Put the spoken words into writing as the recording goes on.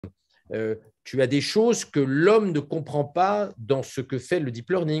Euh, Tu as des choses que l'homme ne comprend pas dans ce que fait le deep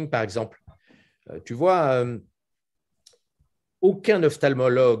learning, par exemple. Tu vois, aucun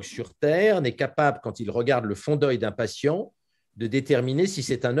ophtalmologue sur Terre n'est capable, quand il regarde le fond d'œil d'un patient, de déterminer si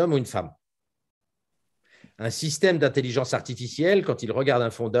c'est un homme ou une femme. Un système d'intelligence artificielle, quand il regarde un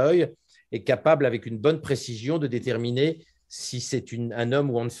fond d'œil, est capable, avec une bonne précision, de déterminer si c'est un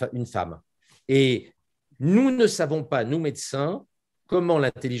homme ou une femme. Et nous ne savons pas, nous médecins, comment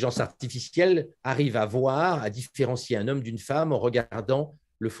l'intelligence artificielle arrive à voir, à différencier un homme d'une femme en regardant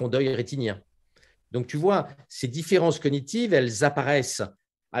le fond d'œil rétinien. Donc, tu vois, ces différences cognitives, elles apparaissent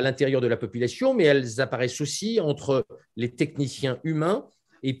à l'intérieur de la population, mais elles apparaissent aussi entre les techniciens humains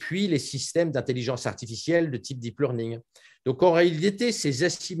et puis les systèmes d'intelligence artificielle de type deep learning. Donc, en réalité, ces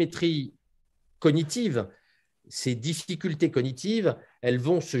asymétries cognitives, ces difficultés cognitives, elles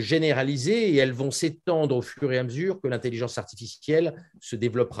vont se généraliser et elles vont s'étendre au fur et à mesure que l'intelligence artificielle se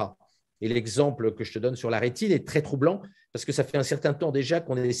développera. Et l'exemple que je te donne sur la rétine est très troublant parce que ça fait un certain temps déjà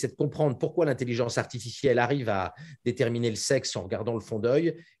qu'on essaie de comprendre pourquoi l'intelligence artificielle arrive à déterminer le sexe en regardant le fond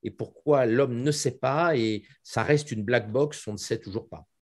d'œil et pourquoi l'homme ne sait pas et ça reste une black box, on ne sait toujours pas.